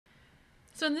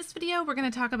So in this video, we're going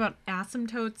to talk about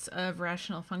asymptotes of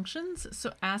rational functions.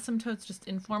 So asymptotes, just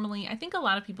informally, I think a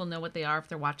lot of people know what they are if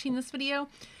they're watching this video.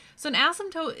 So an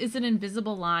asymptote is an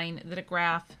invisible line that a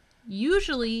graph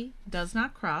usually does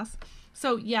not cross.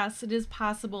 So yes, it is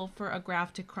possible for a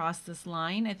graph to cross this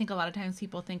line. I think a lot of times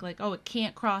people think like, oh, it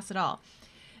can't cross at all.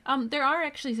 There are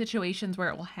actually situations where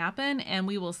it will happen, and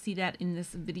we will see that in this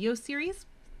video series.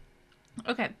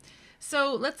 Okay.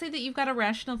 So let's say that you've got a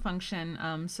rational function,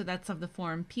 so that's of the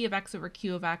form p of x over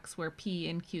q of x, where p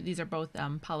and q, these are both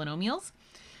polynomials.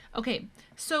 Okay,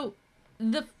 so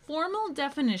the formal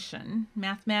definition,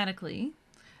 mathematically,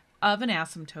 of an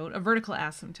asymptote, a vertical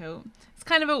asymptote, it's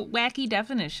kind of a wacky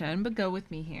definition, but go with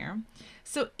me here.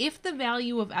 So if the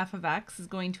value of f of x is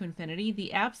going to infinity,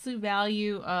 the absolute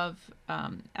value of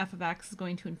f of x is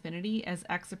going to infinity as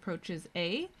x approaches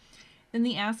a, then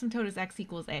the asymptote is x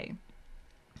equals a.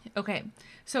 Okay,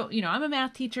 so, I'm a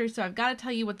math teacher, so I've got to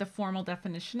tell you what the formal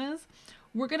definition is.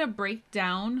 We're going to break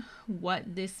down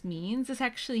what this means. This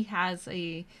actually has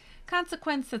a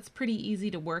consequence that's pretty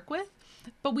easy to work with,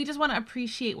 but we just want to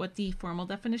appreciate what the formal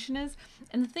definition is.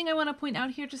 And the thing I want to point out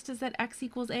here just is that x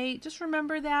equals a. Just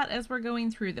remember that as we're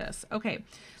going through this. Okay,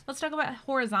 let's talk about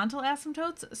horizontal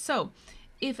asymptotes. So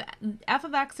if f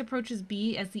of x approaches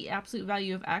b as the absolute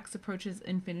value of x approaches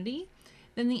infinity,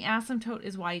 then the asymptote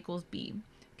is y equals b.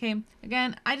 Okay,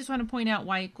 again, I just want to point out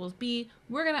y equals b.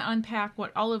 We're going to unpack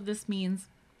what all of this means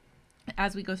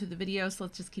as we go through the video, so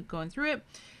let's just keep going through it.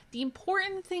 The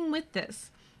important thing with this,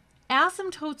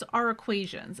 asymptotes are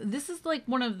equations. This is like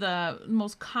one of the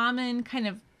most common kind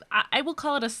of, I will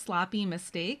call it a sloppy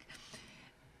mistake.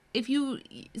 So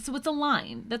it's a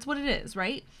line, that's what it is,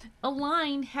 right? A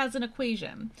line has an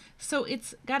equation. So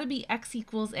it's got to be x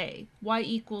equals a, y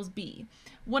equals b.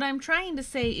 What I'm trying to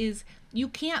say is you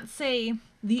can't say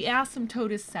the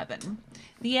asymptote is 7.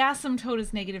 The asymptote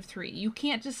is -3. You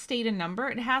can't just state a number.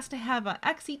 It has to have a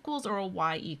x equals or a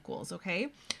y equals, okay?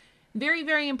 Very,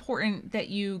 very important that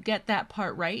you get that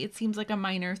part right. It seems like a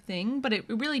minor thing, but it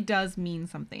really does mean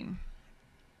something.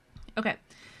 Okay,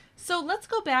 so let's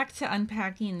go back to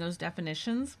unpacking those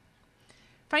definitions.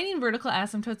 Finding vertical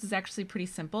asymptotes is actually pretty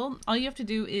simple. All you have to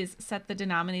do is set the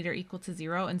denominator equal to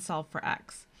 0 and solve for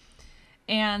x.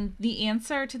 And the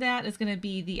answer to that is going to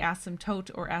be the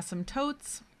asymptote or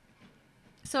asymptotes.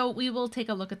 So we will take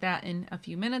a look at that in a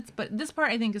few minutes, but this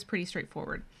part I think is pretty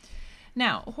straightforward.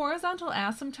 Now, horizontal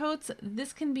asymptotes,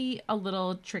 this can be a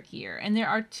little trickier, and there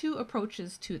are two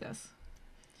approaches to this.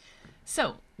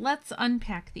 So let's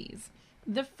unpack these.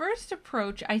 The first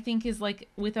approach I think is like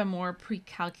with a more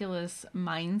pre-calculus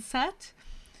mindset.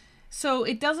 So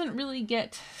it doesn't really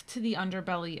get to the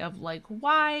underbelly of like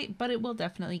why, but it will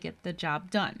definitely get the job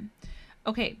done.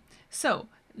 Okay, so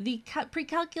the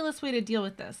pre-calculus way to deal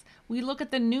with this, we look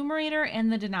at the numerator and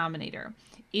the denominator.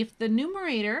 If the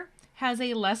numerator has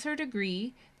a lesser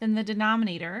degree than the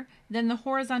denominator, then the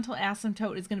horizontal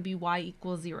asymptote is going to be y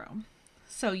equals 0.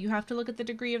 So you have to look at the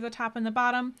degree of the top and the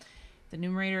bottom. The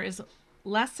numerator is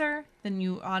lesser, then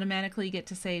you automatically get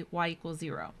to say y equals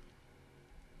 0.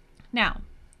 Now,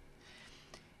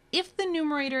 if the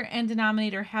numerator and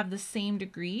denominator have the same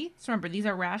degree, so remember these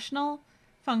are rational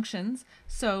functions,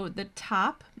 so the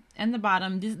top and the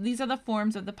bottom, these are the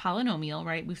forms of the polynomial,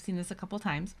 right? We've seen this a couple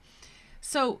times.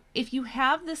 So if you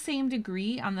have the same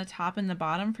degree on the top and the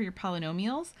bottom for your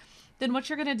polynomials, then what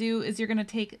you're going to do is you're going to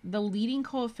take the leading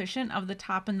coefficient of the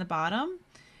top and the bottom,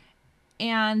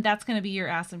 and that's going to be your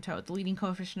asymptote, the leading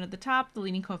coefficient of the top, the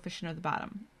leading coefficient of the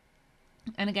bottom.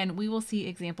 And again, we will see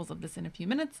examples of this in a few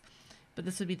minutes, but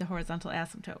this would be the horizontal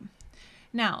asymptote.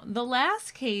 Now, the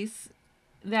last case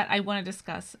that I want to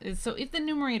discuss is, so if the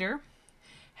numerator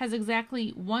has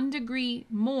exactly 1 degree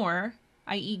more,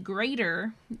 i.e.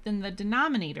 greater than the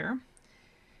denominator,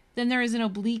 then there is an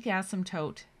oblique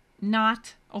asymptote,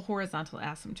 not a horizontal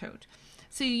asymptote.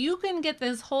 So you can get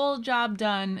this whole job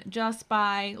done just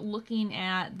by looking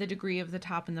at the degree of the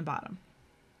top and the bottom.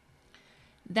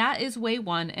 That is way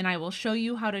 1, and I will show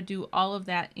you how to do all of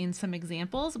that in some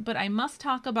examples, but I must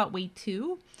talk about way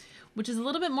 2, which is a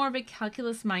little bit more of a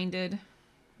calculus-minded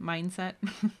mindset.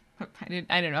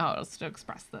 I don't know how else to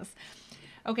express this.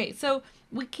 Okay, so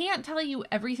we can't tell you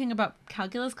everything about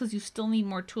calculus because you still need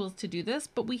more tools to do this,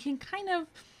 but we can kind of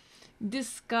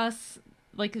discuss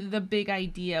like the big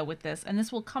idea with this, and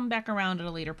this will come back around at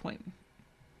a later point.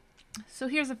 So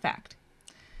here's a fact.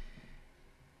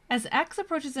 As x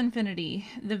approaches infinity,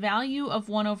 the value of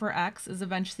 1 over x is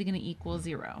eventually going to equal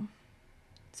 0.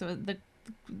 So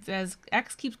as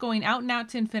x keeps going out and out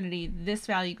to infinity, this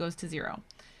value goes to 0.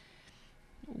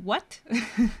 What?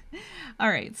 All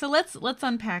right, so let's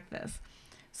unpack this.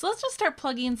 So let's just start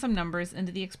plugging in some numbers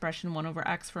into the expression 1 over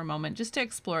x for a moment, just to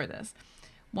explore this.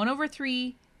 1 over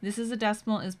 3, this is a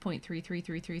decimal, is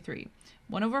 0.33333.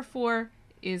 1 over 4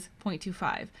 is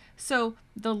 0.25. So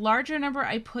the larger number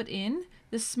I put in,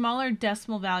 the smaller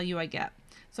decimal value I get.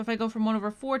 So if I go from 1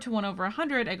 over 4 to 1 over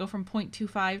 100, I go from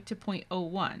 0.25 to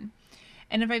 0.01.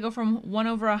 And if I go from 1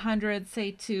 over 100,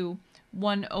 say, to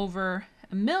 1 over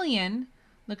a million,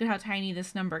 look at how tiny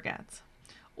this number gets.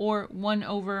 Or 1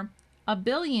 over a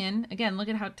billion, again, look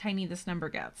at how tiny this number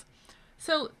gets.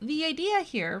 So the idea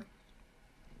here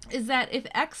is that if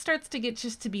x starts to get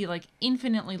just to be like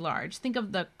infinitely large, think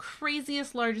of the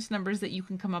craziest largest numbers that you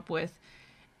can come up with,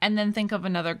 and then think of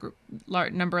another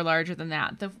number larger than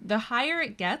that. The higher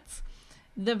it gets,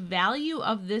 the value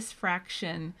of this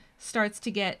fraction starts to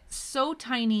get so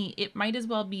tiny it might as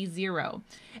well be 0.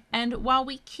 And while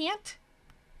we can't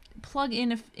plug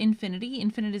in infinity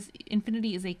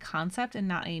is a concept and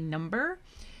not a number.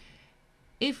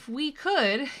 If we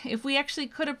could get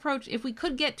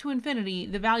to infinity,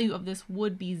 the value of this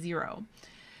would be 0.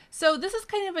 So this is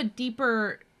kind of a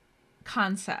deeper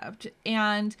concept,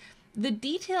 and the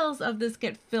details of this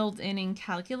get filled in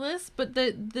calculus, but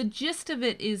the gist of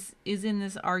it is in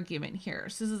this argument here.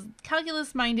 So this is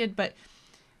calculus minded, but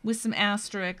with some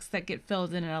asterisks that get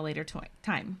filled in at a later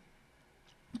time.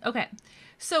 Okay,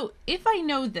 so if I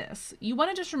know this, you want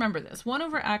to just remember this. 1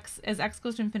 over x, as x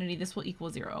goes to infinity, this will equal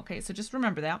 0. Okay, so just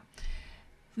remember that.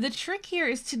 The trick here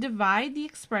is to divide the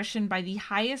expression by the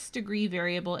highest degree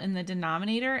variable in the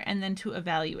denominator and then to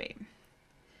evaluate.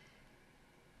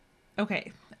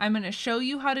 Okay, I'm going to show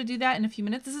you how to do that in a few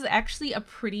minutes. This is actually a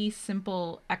pretty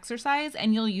simple exercise,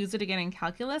 and you'll use it again in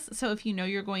calculus. So if you know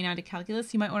you're going on to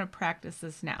calculus, you might want to practice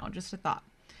this now. Just a thought.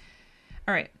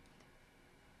 All right.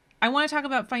 I want to talk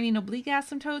about finding oblique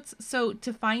asymptotes. So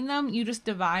to find them, you just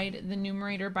divide the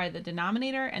numerator by the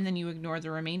denominator, and then you ignore the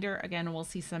remainder. Again, we'll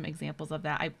see some examples of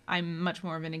that. I'm much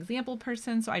more of an example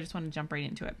person, so I just want to jump right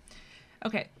into it.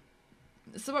 Okay,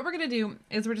 so what we're going to do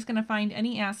is we're just going to find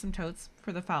any asymptotes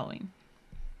for the following.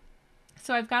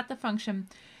 So I've got the function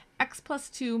x plus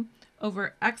 2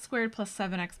 over x squared plus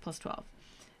 7x plus 12.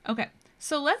 Okay,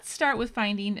 so let's start with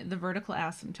finding the vertical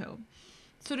asymptote.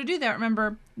 So to do that,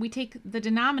 remember, we take the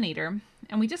denominator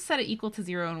and we just set it equal to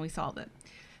 0 and we solve it.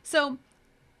 So,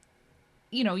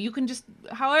 you know, you can just,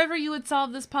 however you would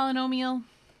solve this polynomial,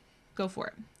 go for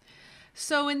it.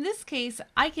 So in this case,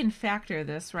 I can factor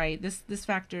this, right? This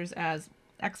factors as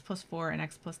x plus 4 and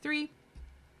x plus 3.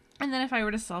 And then if I were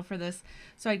to solve for this,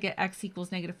 so I'd get x equals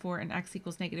 -4 and x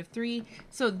equals -3.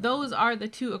 So those are the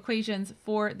two equations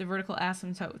for the vertical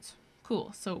asymptotes.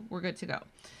 Cool, so we're good to go.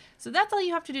 So that's all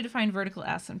you have to do to find vertical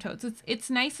asymptotes. It's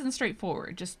nice and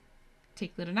straightforward. Just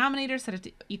take the denominator, set it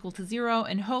to equal to 0,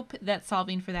 and hope that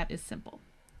solving for that is simple.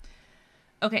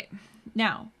 Okay,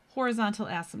 now horizontal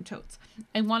asymptotes.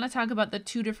 I want to talk about the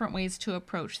two different ways to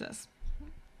approach this.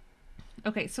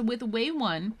 Okay, so with way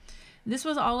 1, this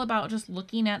was all about just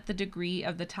looking at the degree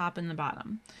of the top and the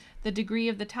bottom. The degree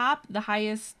of the top, the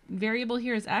highest variable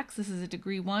here is x. This is a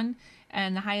degree 1,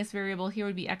 and the highest variable here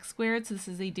would be x squared. So this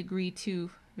is a degree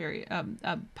 2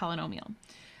 polynomial.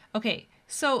 Okay,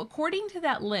 so according to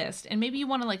that list, and maybe you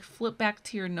want to like flip back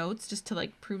to your notes just to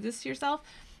like prove this to yourself,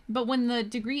 but when the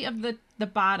degree of the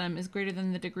bottom is greater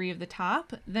than the degree of the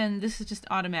top, then this is just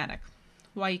automatic.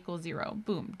 Y equals 0.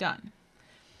 Boom, done.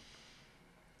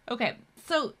 Okay,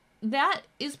 so that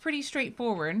is pretty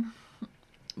straightforward,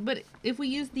 but if we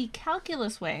use the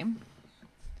calculus way,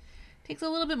 it takes a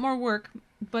little bit more work,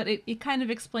 but it kind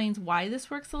of explains why this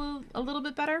works a little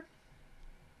bit better.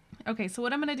 Okay, so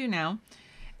what I'm going to do now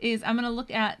is I'm going to look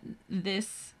at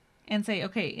this and say,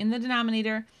 okay, in the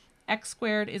denominator, x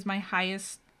squared is my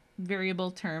highest variable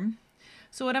term.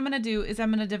 So what I'm going to do is I'm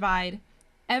going to divide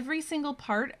every single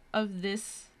part of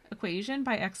this equation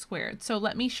by x squared. So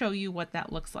let me show you what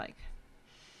that looks like.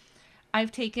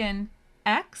 I've taken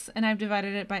x and I've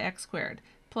divided it by x squared,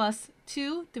 plus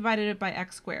 2 divided it by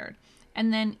x squared.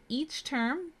 And then each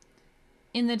term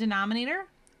in the denominator,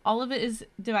 all of it is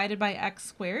divided by x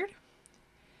squared.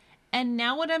 And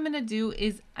now what I'm going to do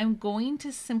is I'm going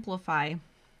to simplify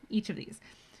each of these.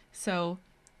 So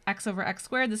x over x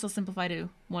squared, this will simplify to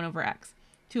 1 over x.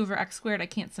 2 over x squared, I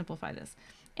can't simplify this.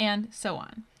 And so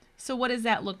on. So what does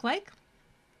that look like?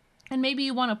 And maybe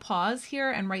you want to pause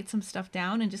here and write some stuff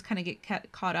down and just kind of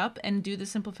get caught up and do the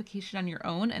simplification on your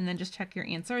own and then just check your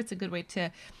answer. It's a good way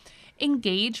to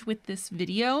engage with this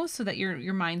video so that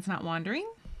your mind's not wandering.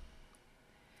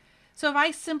 So if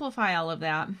I simplify all of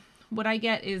that, what I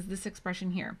get is this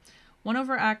expression here. 1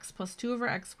 over x plus 2 over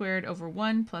x squared over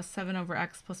 1 plus 7 over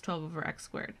x plus 12 over x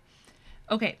squared.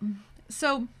 Okay,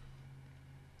 so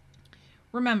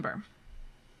remember,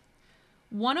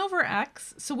 1 over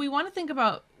x, so we want to think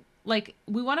about, like,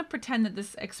 we want to pretend that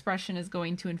this expression is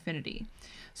going to infinity.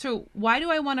 So why do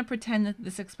I want to pretend that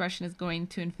this expression is going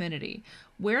to infinity?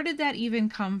 Where did that even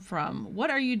come from? What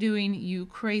are you doing, you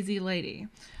crazy lady?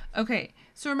 Okay,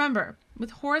 so remember,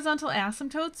 with horizontal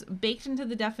asymptotes baked into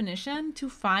the definition, to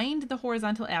find the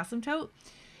horizontal asymptote,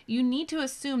 you need to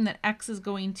assume that x is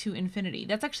going to infinity.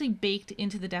 That's actually baked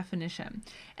into the definition.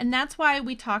 And that's why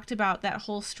we talked about that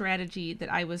whole strategy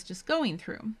that I was just going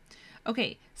through.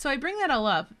 Okay, so I bring that all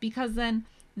up because then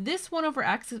this 1 over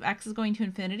x, if x is going to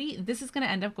infinity, this is going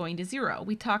to end up going to 0.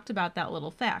 We talked about that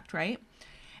little fact, right?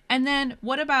 And then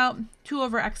what about 2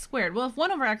 over x squared? Well, if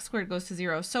 1 over x squared goes to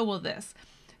 0, so will this.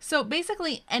 So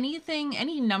basically anything,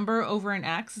 any number over an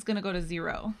x is going to go to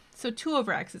 0. So 2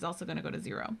 over x is also going to go to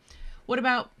 0. What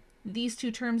about these two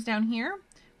terms down here?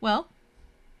 Well,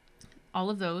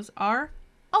 all of those are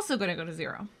also going to go to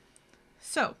 0.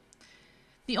 So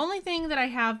the only thing that I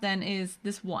have then is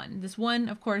this 1. This 1,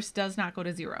 of course, does not go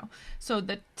to 0. So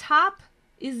the top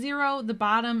is 0, the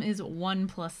bottom is 1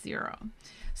 plus 0.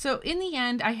 So in the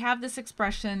end, I have this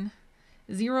expression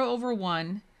 0 over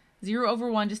 1. 0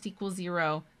 over 1 just equals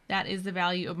 0. That is the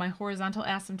value of my horizontal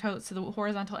asymptote. So the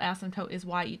horizontal asymptote is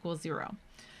y equals 0.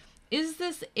 Is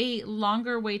this a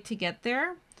longer way to get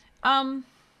there?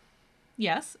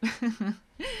 Yes.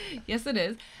 Yes, it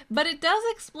is. But it does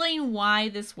explain why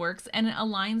this works, and it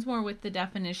aligns more with the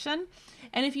definition.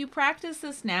 And if you practice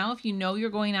this now, if you know you're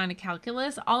going on to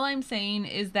calculus, all I'm saying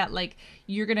is that, like,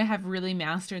 you're going to have really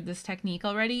mastered this technique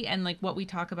already. And like what we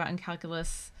talk about in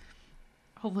calculus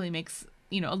hopefully makes,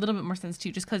 you know, a little bit more sense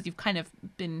too, just because you've kind of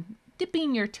been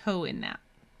dipping your toe in that.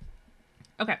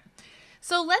 Okay.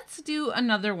 So let's do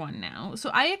another one now. So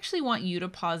I actually want you to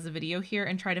pause the video here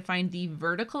and try to find the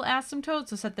vertical asymptote.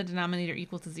 So set the denominator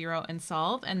equal to 0 and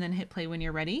solve, and then hit play when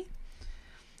you're ready.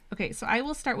 Okay, so I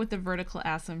will start with the vertical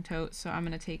asymptote. So I'm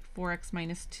going to take 4x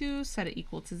minus 2, set it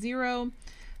equal to 0.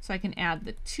 So I can add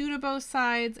the 2 to both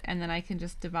sides, and then I can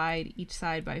just divide each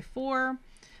side by 4.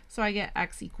 So I get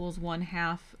x equals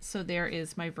 1/2. So there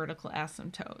is my vertical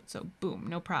asymptote. So boom,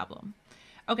 no problem.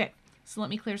 Okay, so let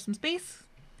me clear some space.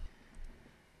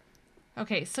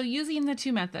 Okay, so using the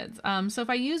two methods. So if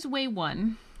I use way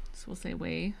 1, so we'll say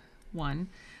way 1.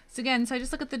 So again, so I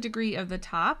just look at the degree of the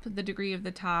top. The degree of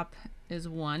the top is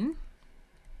 1.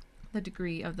 The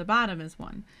degree of the bottom is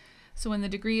 1. So when the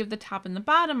degree of the top and the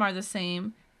bottom are the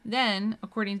same, then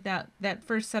according to that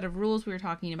first set of rules we were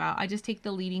talking about, I just take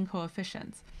the leading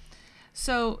coefficients.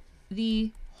 So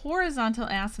the horizontal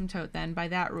asymptote then by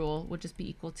that rule would just be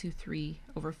equal to 3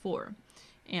 over 4.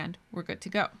 And we're good to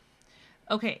go.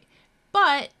 Okay.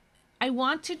 But I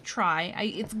want to try,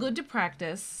 it's good to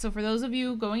practice. So for those of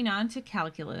you going on to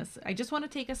calculus, I just want to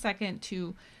take a second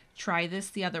to try this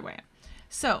the other way.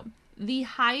 So the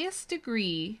highest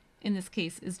degree in this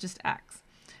case is just x.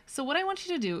 So what I want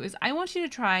you to do is I want you to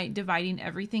try dividing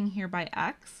everything here by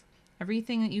x,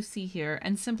 everything that you see here,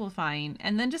 and simplifying,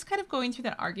 and then just kind of going through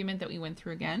that argument that we went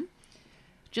through again.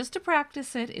 Just to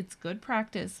practice it, it's good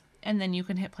practice, and then you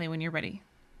can hit play when you're ready.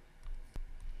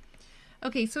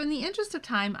 Okay, so in the interest of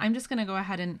time, I'm just going to go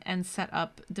ahead and set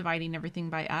up dividing everything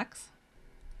by x.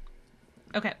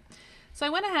 Okay, so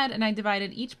I went ahead and I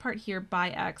divided each part here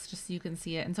by x just so you can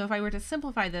see it. And so if I were to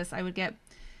simplify this, I would get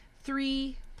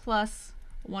 3 plus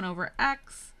 1 over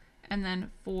x, and then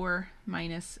 4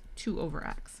 minus 2 over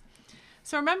x.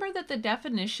 So remember that the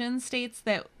definition states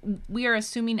that we are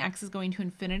assuming x is going to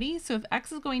infinity. So if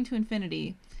x is going to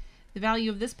infinity, the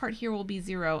value of this part here will be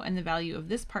 0, and the value of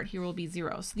this part here will be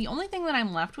 0. So the only thing that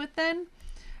I'm left with then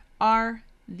are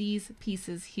these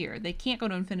pieces here. They can't go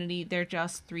to infinity. They're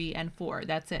just 3 and 4.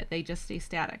 That's it. They just stay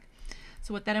static.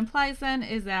 So what that implies then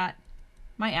is that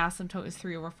my asymptote is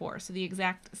 3 over 4. So the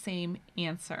exact same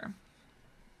answer.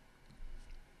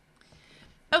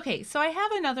 Okay, so I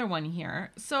have another one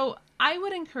here. So I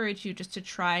would encourage you just to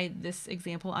try this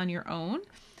example on your own.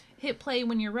 Hit play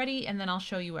when you're ready, and then I'll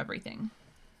show you everything.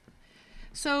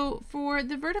 So for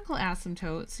the vertical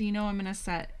asymptote, so you know I'm going to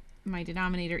set my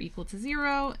denominator equal to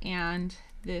 0 and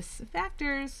this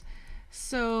factors.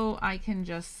 So I can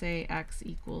just say x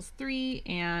equals 3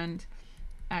 and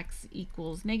x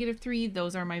equals -3.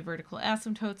 Those are my vertical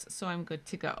asymptotes, so I'm good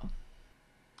to go.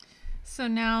 So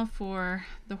now for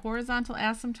the horizontal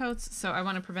asymptotes, so I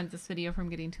want to prevent this video from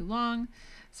getting too long.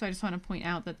 So I just want to point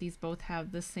out that these both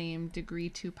have the same degree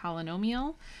 2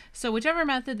 polynomial. So whichever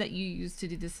method that you use to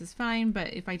do this is fine,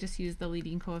 but if I just use the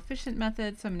leading coefficient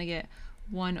method, so I'm going to get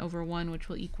 1 over 1, which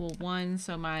will equal 1.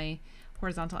 So my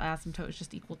horizontal asymptote is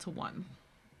just equal to 1.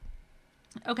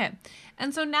 Okay,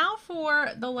 and so now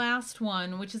for the last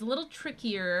one, which is a little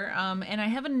trickier, and I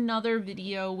have another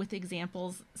video with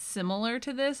examples similar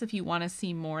to this if you want to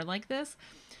see more like this.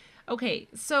 Okay,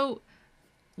 so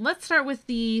let's start with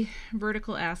the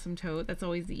vertical asymptote. That's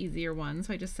always the easier one.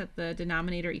 So I just set the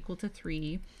denominator equal to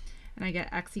 3, and I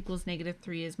get x equals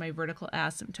 -3 as my vertical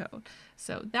asymptote.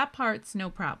 So that part's no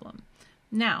problem.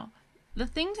 Now, the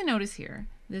thing to notice here,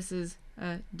 this is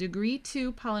a degree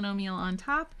 2 polynomial on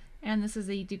top, and this is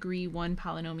a degree 1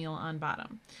 polynomial on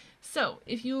bottom. So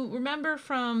if you remember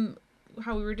from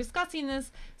how we were discussing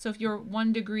this, so if you're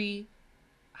 1 degree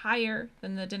higher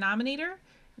than the denominator,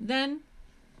 then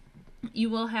you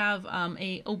will have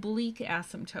a oblique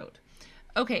asymptote.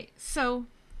 Okay, so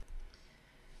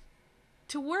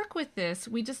to work with this,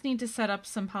 we just need to set up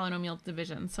some polynomial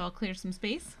division. So I'll clear some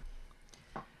space.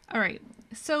 All right,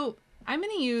 so I'm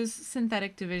going to use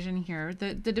synthetic division here.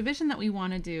 The division that we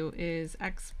want to do is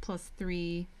x plus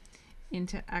 3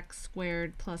 into x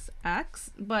squared plus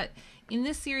x. But in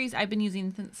this series, I've been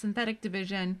using synthetic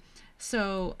division.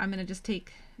 So I'm going to just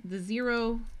take the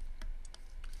 0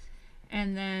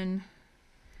 and then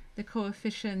the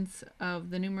coefficients of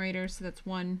the numerator. So that's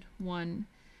 1, 1,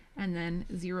 and then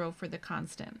 0 for the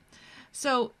constant.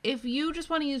 So if you just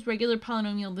want to use regular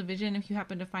polynomial division, if you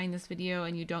happen to find this video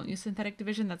and you don't use synthetic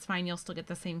division, that's fine. You'll still get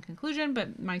the same conclusion,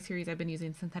 but my series I've been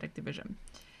using synthetic division.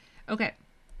 Okay,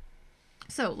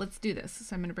 so let's do this.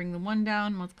 So I'm going to bring the 1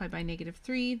 down, multiply by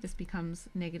 -3. This becomes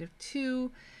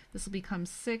 -2. This will become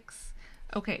 6.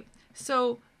 Okay,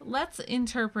 so let's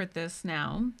interpret this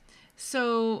now.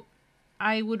 So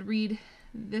I would read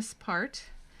this part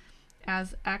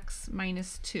as x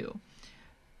minus 2.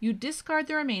 You discard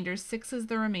the remainder, 6 is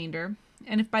the remainder.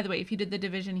 And if, by the way, if you did the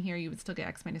division here, you would still get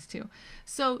x minus 2.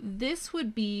 So this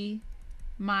would be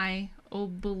my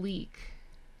oblique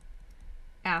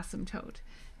asymptote.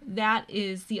 That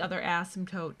is the other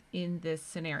asymptote in this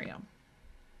scenario.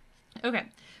 Okay,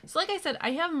 so like I said,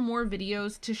 I have more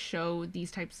videos to show these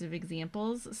types of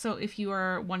examples. So if you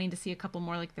are wanting to see a couple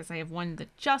more like this, I have one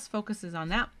that just focuses on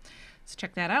that. So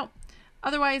check that out.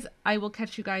 Otherwise, I will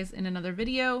catch you guys in another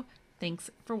video.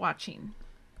 Thanks for watching.